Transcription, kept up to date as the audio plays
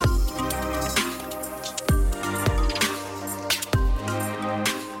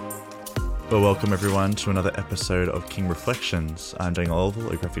Well, welcome everyone to another episode of King Reflections. I'm Daniel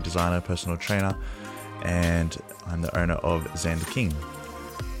Olville, a graphic designer, personal trainer, and I'm the owner of Xander King.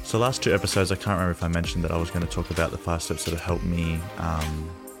 So last two episodes, I can't remember if I mentioned that I was going to talk about the 5 steps that have helped me,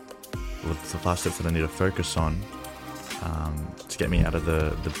 the 5 steps that I need to focus on to get me out of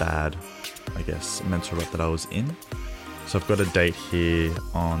the bad, mental rut that I was in. So I've got a date here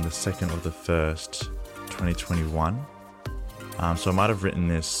on the 2nd of the 1st, 2021. So I might have written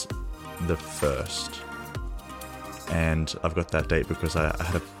this the 1st, and I've got that date because I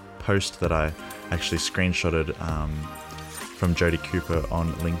had a post that I actually screenshotted from Jody Cooper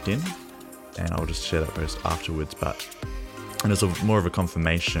on LinkedIn, and I'll just share that post afterwards. And it's more of a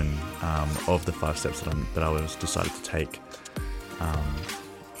confirmation of the 5 steps that I was decided to take.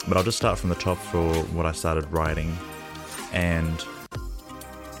 But I'll just start from the top for what I started writing and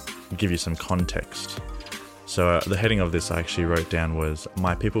give you some context. So the heading of this I actually wrote down was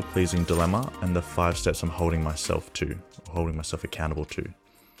My People-Pleasing Dilemma and the 5 Steps I'm holding myself accountable to.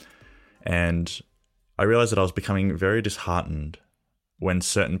 And I realized that I was becoming very disheartened when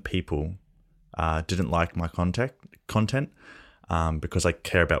certain people didn't like my content because I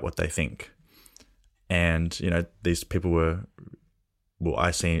care about what they think. And, these people were,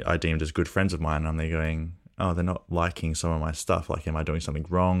 I deemed as good friends of mine, and they're going, oh, they're not liking some of my stuff. Like, am I doing something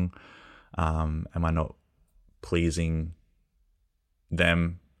wrong? Am I not pleasing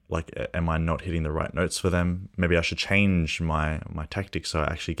them? Like, am I not hitting the right notes for them? Maybe I should change my tactics so I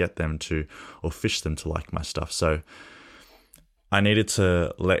actually get them to, or fish them to like my stuff. So I needed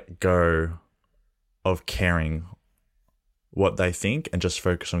to let go of caring what they think and just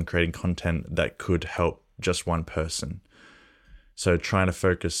focus on creating content that could help just one person. So change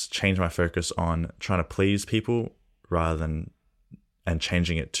my focus on trying to please people and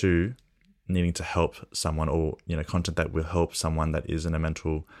changing it to needing to help someone, or content that will help someone that is in a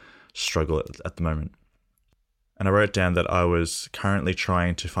mental struggle at the moment. And I wrote down that I was currently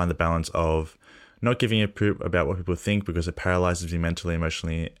trying to find the balance of not giving a poop about what people think because it paralyzes me mentally,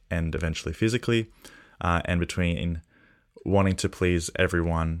 emotionally, and eventually physically, and between wanting to please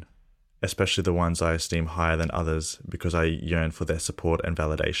everyone, especially the ones I esteem higher than others, because I yearn for their support and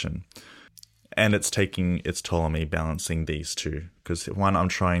validation. And it's taking its toll on me balancing these two, because one, I'm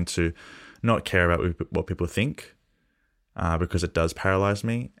trying to not care about what people think because it does paralyze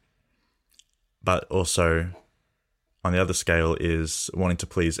me. But also, on the other scale, is wanting to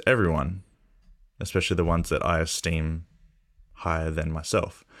please everyone, especially the ones that I esteem higher than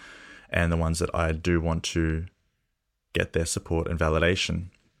myself, and the ones that I do want to get their support and validation.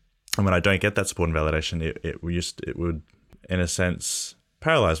 And when I don't get that support and validation, it would, in a sense,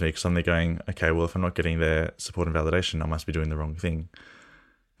 paralyze me, because I'm there going, okay, well, if I'm not getting their support and validation, I must be doing the wrong thing.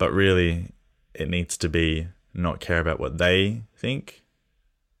 But really, it needs to be not care about what they think,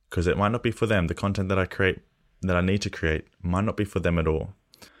 because it might not be for them. The content that I create, that I need to create, might not be for them at all.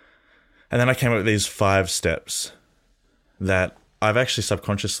 And then I came up with these 5 steps that I've actually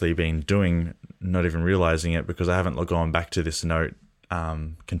subconsciously been doing, not even realizing it, because I haven't gone back to this note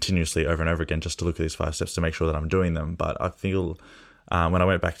continuously over and over again just to look at these 5 steps to make sure that I'm doing them. But I feel when I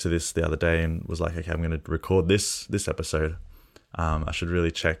went back to this the other day and was like, okay, I'm going to record this episode, I should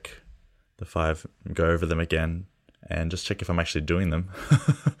really check the 5, go over them again, and just check if I'm actually doing them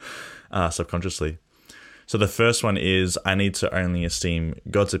subconsciously. So the first one is, I need to only esteem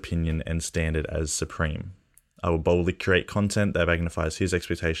God's opinion and standard as supreme. I will boldly create content that magnifies his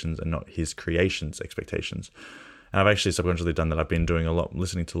expectations and not his creation's expectations. And I've actually subconsciously done that. I've been doing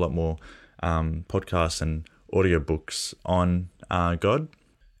listening to a lot more podcasts and audiobooks on God,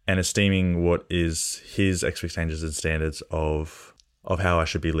 and esteeming what is his expectations and standards of how I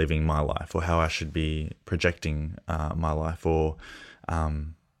should be living my life, or how I should be projecting my life, or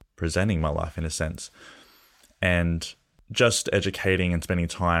presenting my life in a sense. And just educating and spending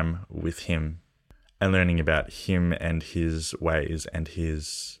time with him and learning about him and his ways and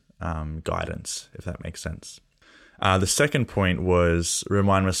his guidance, if that makes sense. The second point was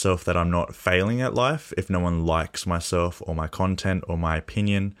remind myself that I'm not failing at life if no one likes myself or my content or my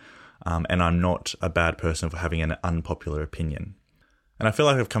opinion, and I'm not a bad person for having an unpopular opinion. And I feel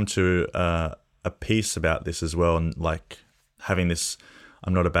like I've come to a peace about this as well, and like having this,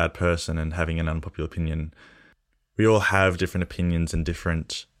 I'm not a bad person, and having an unpopular opinion. We all have different opinions and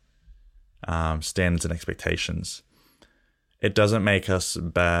different standards and expectations. It doesn't make us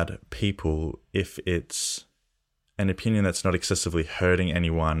bad people if it's an opinion that's not excessively hurting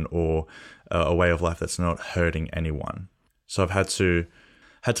anyone, or a way of life that's not hurting anyone. So I've had to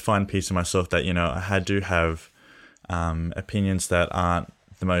find peace in myself that, I do have opinions that aren't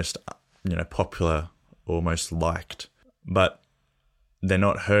the most, popular or most liked, but they're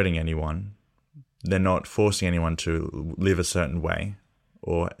not hurting anyone. they're not forcing anyone to live a certain way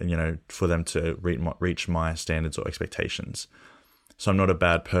or, for them to reach my standards or expectations. So I'm not a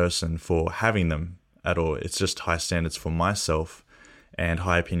bad person for having them at all. It's just high standards for myself and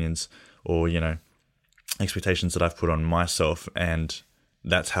high opinions or, expectations that I've put on myself, and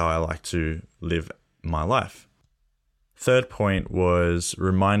that's how I like to live my life. Third point was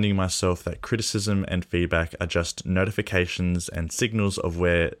reminding myself that criticism and feedback are just notifications and signals of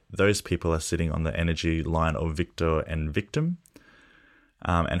where those people are sitting on the energy line of victor and victim.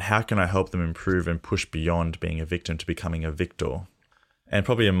 And how can I help them improve and push beyond being a victim to becoming a victor? And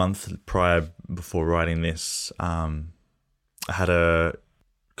probably a month before writing this, I had a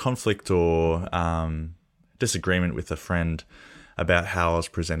conflict or disagreement with a friend about how I was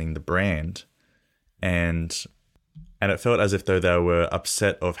presenting the brand. And it felt as if though they were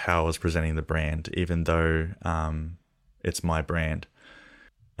upset of how I was presenting the brand, even though it's my brand.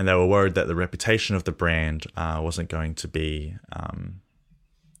 And they were worried that the reputation of the brand wasn't going to be,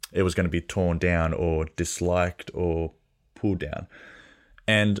 it was going to be torn down or disliked or pulled down.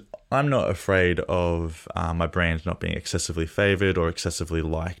 And I'm not afraid of my brand not being excessively favored or excessively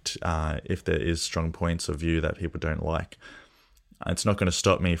liked if there is strong points of view that people don't like. It's not going to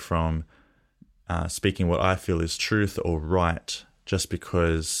stop me from speaking what I feel is truth or right just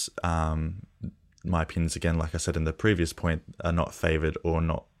because my opinions, again, like I said in the previous point, are not favored or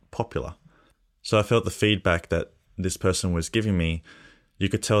not popular. So I felt the feedback that this person was giving me, you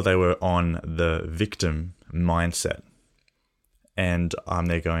could tell they were on the victim mindset. And I'm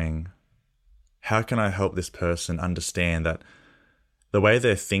there going, how can I help this person understand that the way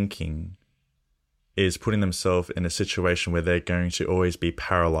they're thinking is putting themselves in a situation where they're going to always be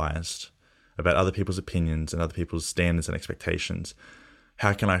paralyzed about other people's opinions and other people's standards and expectations?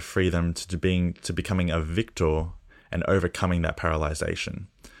 How can I free them to becoming a victor and overcoming that paralyzation?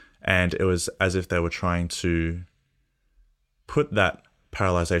 And it was as if they were trying to put that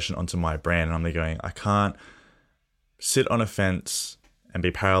paralyzation onto my brand. And I'm there going, I can't sit on a fence and be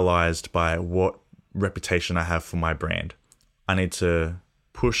paralyzed by what reputation I have for my brand. I need to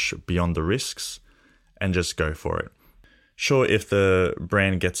push beyond the risks and just go for it. Sure, if the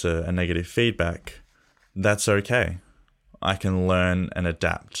brand gets a negative feedback, that's okay. I can learn and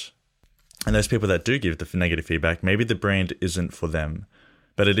adapt. And those people that do give the negative feedback, maybe the brand isn't for them,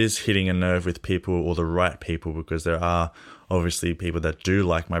 but it is hitting a nerve with people or the right people, because there are obviously people that do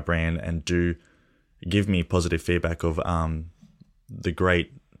like my brand and do give me positive feedback of the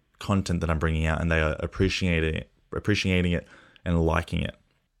great content that I'm bringing out, and they are appreciating it and liking it.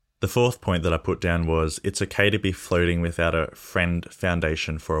 The fourth point that I put down was it's okay to be floating without a friend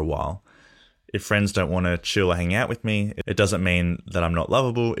foundation for a while. If friends don't want to chill or hang out with me, it doesn't mean that I'm not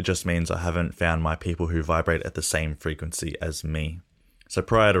lovable. It just means I haven't found my people who vibrate at the same frequency as me. So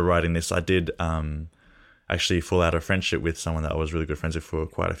prior to writing this, I did actually fall out of friendship with someone that I was really good friends with for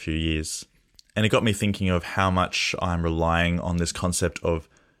quite a few years. And it got me thinking of how much I'm relying on this concept of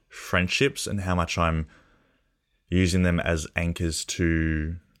friendships and how much I'm using them as anchors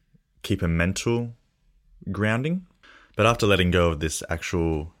to keep a mental grounding. But after letting go of this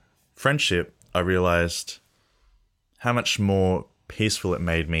actual friendship, I realized how much more peaceful it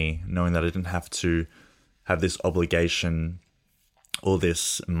made me knowing that I didn't have to have this obligation or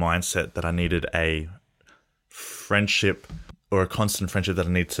this mindset that I needed a friendship or a constant friendship, that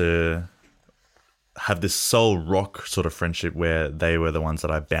I need to have this soul rock sort of friendship where they were the ones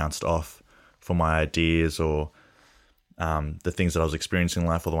that I bounced off for my ideas or the things that I was experiencing in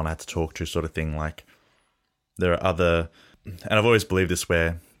life, or the one I had to talk to sort of thing. Like there are other, and I've always believed this,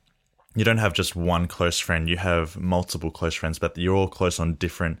 where you don't have just one close friend, you have multiple close friends, but you're all close on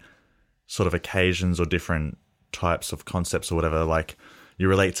different sort of occasions or different types of concepts or whatever. Like you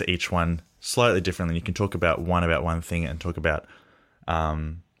relate to each one slightly differently. You can talk about one thing and talk about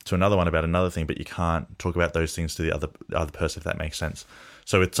to another one about another thing, but you can't talk about those things to the other person, if that makes sense.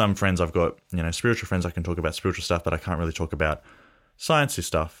 So with some friends, I've got, spiritual friends, I can talk about spiritual stuff, but I can't really talk about sciencey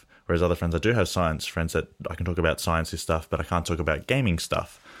stuff. Whereas other friends, I do have science friends that I can talk about sciencey stuff, but I can't talk about gaming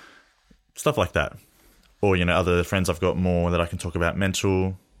stuff like that. Or, other friends I've got more that I can talk about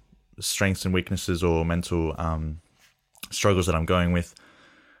mental strengths and weaknesses or mental struggles that I'm going with.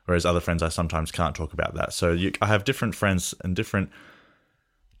 Whereas other friends, I sometimes can't talk about that. So I have different friends and different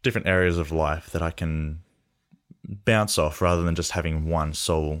areas of life that I can bounce off rather than just having one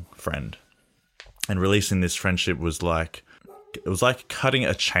sole friend. And releasing this friendship was like cutting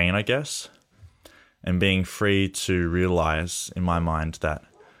a chain, I guess, and being free to realize in my mind that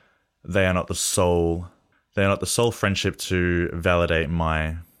they are not the sole friendship to validate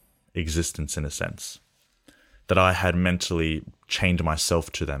my existence, in a sense, that I had mentally chained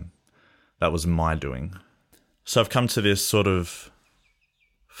myself to them, that was my doing. So I've come to this sort of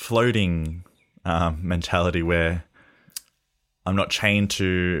floating mentality where I'm not chained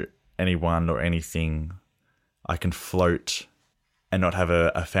to anyone or anything. I can float and not have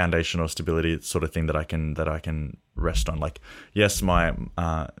a foundation or stability sort of thing that I can rest on. Like, yes, my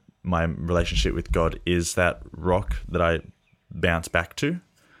relationship with God is that rock that I bounce back to.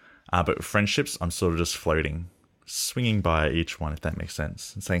 But friendships, I'm sort of just floating, swinging by each one, if that makes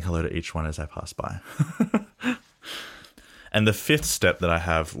sense, and saying hello to each one as I pass by. And the fifth step that I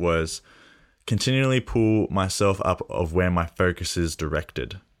have was continually pull myself up of where my focus is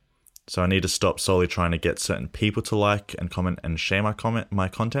directed. So I need to stop solely trying to get certain people to like and comment and share my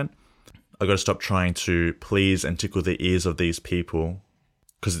content. I've got to stop trying to please and tickle the ears of these people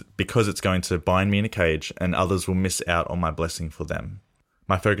because it's going to bind me in a cage and others will miss out on my blessing for them.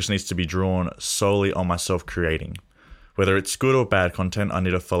 My focus needs to be drawn solely on myself creating. Whether it's good or bad content, I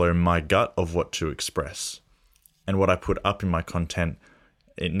need to follow my gut of what to express. And what I put up in my content,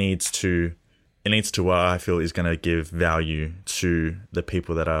 it needs to what I feel is going to give value to the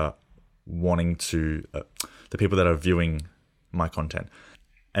people that are the people that are viewing my content.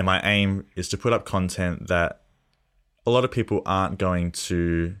 And my aim is to put up content that a lot of people aren't going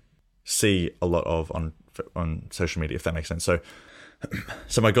to see a lot of on social media, if that makes sense.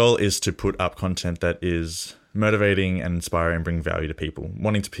 So my goal is to put up content that is motivating and inspiring and bring value to people,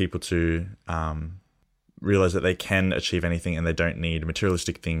 wanting people to realize that they can achieve anything and they don't need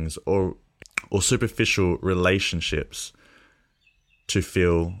materialistic things or superficial relationships to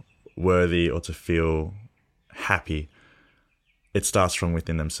feel worthy or to feel happy. It starts from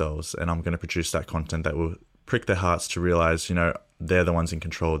within themselves, and I'm going to produce that content that will prick their hearts to realize, they're the ones in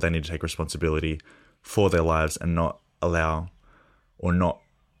control. They need to take responsibility for their lives and not allow or not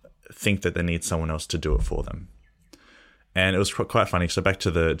think that they need someone else to do it for them. And it was quite funny. So back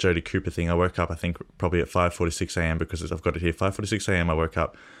to the Jody Cooper thing, I woke up, I think, probably at 5:46 a.m. because I've got it here, 5:46 a.m. I woke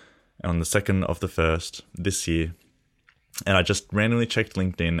up on the 2nd of the 1st this year. And I just randomly checked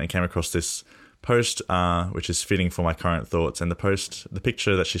LinkedIn and came across this post, which is fitting for my current thoughts. And the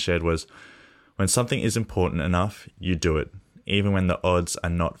picture that she shared was, when something is important enough, you do it, even when the odds are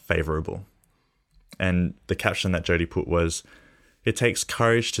not favorable. And the caption that Jody put was, it takes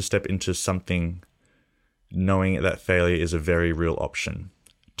courage to step into something knowing that failure is a very real option.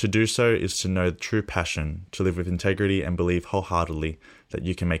 To do so is to know true passion, to live with integrity and believe wholeheartedly that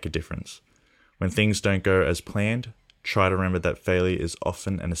you can make a difference. When things don't go as planned, try to remember that failure is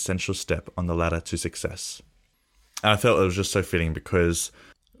often an essential step on the ladder to success. And I felt it was just so fitting because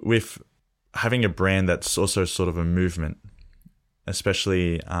with having a brand that's also sort of a movement,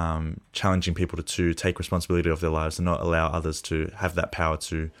 especially challenging people to take responsibility of their lives and not allow others to have that power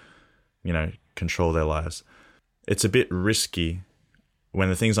to, control their lives. It's a bit risky when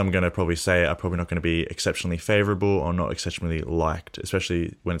the things I'm going to probably say are probably not going to be exceptionally favorable or not exceptionally liked,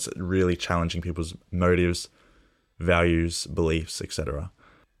 especially when it's really challenging people's motives, values, beliefs, etc.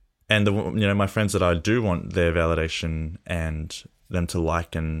 And my friends that I do want their validation and them to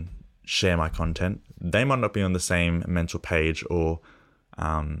like and share my content, they might not be on the same mental page or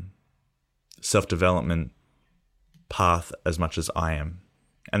self-development path as much as I am.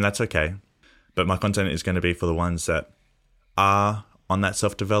 And that's okay. But my content is going to be for the ones that are on that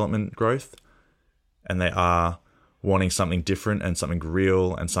self-development growth and they are wanting something different and something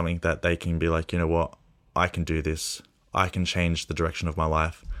real and something that they can be like, you know what, I can do this. I can change the direction of my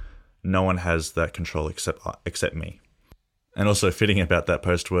life. No one has that control except me. And also fitting about that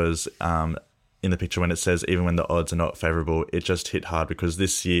post was in the picture when it says, even when the odds are not favorable, it just hit hard because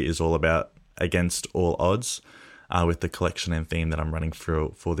this year is all about against all odds with the collection and theme that I'm running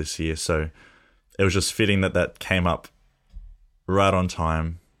through for this year. So it was just fitting that came up right on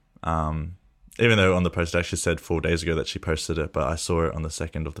time. Even though on the post it actually said 4 days ago that she posted it, but I saw it on the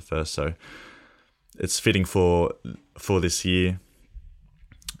 2nd of the 1st. So it's fitting for this year.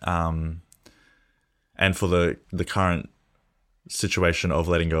 And for the current situation of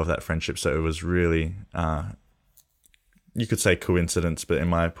letting go of that friendship. So it was really, you could say coincidence, but in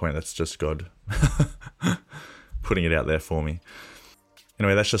my point, that's just God putting it out there for me.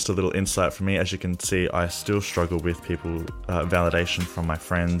 Anyway, that's just a little insight from me. As you can see, I still struggle with people, validation from my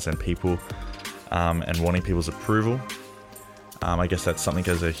friends and people, and wanting people's approval. I guess that's something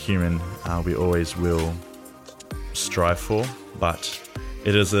as a human we always will strive for, but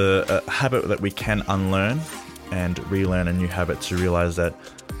it is a habit that we can unlearn and relearn a new habit to realize that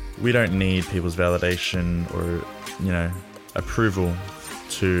we don't need people's validation or, approval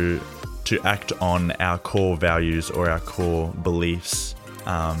to act on our core values or our core beliefs.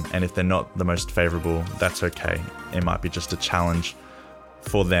 And if they're not the most favorable, that's okay. It might be just a challenge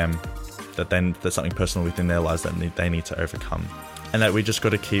for them that there's something personal within their lives that they need to overcome. And that we just got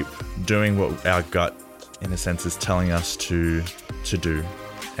to keep doing what our gut, in a sense, is telling us to do.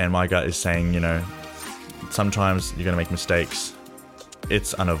 And my gut is saying, sometimes you're going to make mistakes.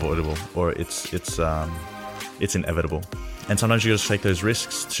 It's unavoidable, or it's inevitable. And sometimes you got to take those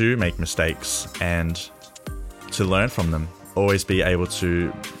risks to make mistakes and to learn from them. Always be able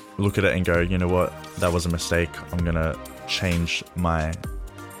to look at it and go, you know what, that was a mistake. I'm going to change my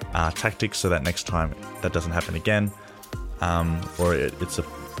tactics so that next time that doesn't happen again, or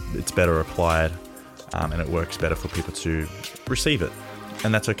it's better applied, and it works better for people to receive it.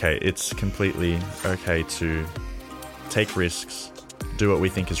 And that's okay. It's completely okay to take risks, do what we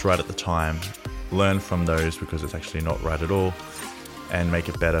think is right at the time, learn from those because it's actually not right at all, and make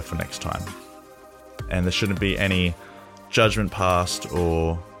it better for next time. And there shouldn't be any judgment passed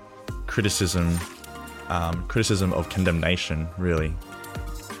or criticism of condemnation, really,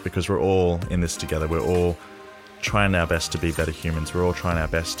 because we're all in this together. We're all trying our best to be better humans. We're all trying our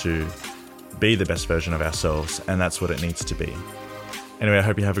best to be the best version of ourselves, and that's what it needs to be. Anyway, I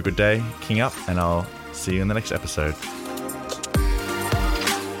hope you have a good day, King Up, and I'll see you in the next episode.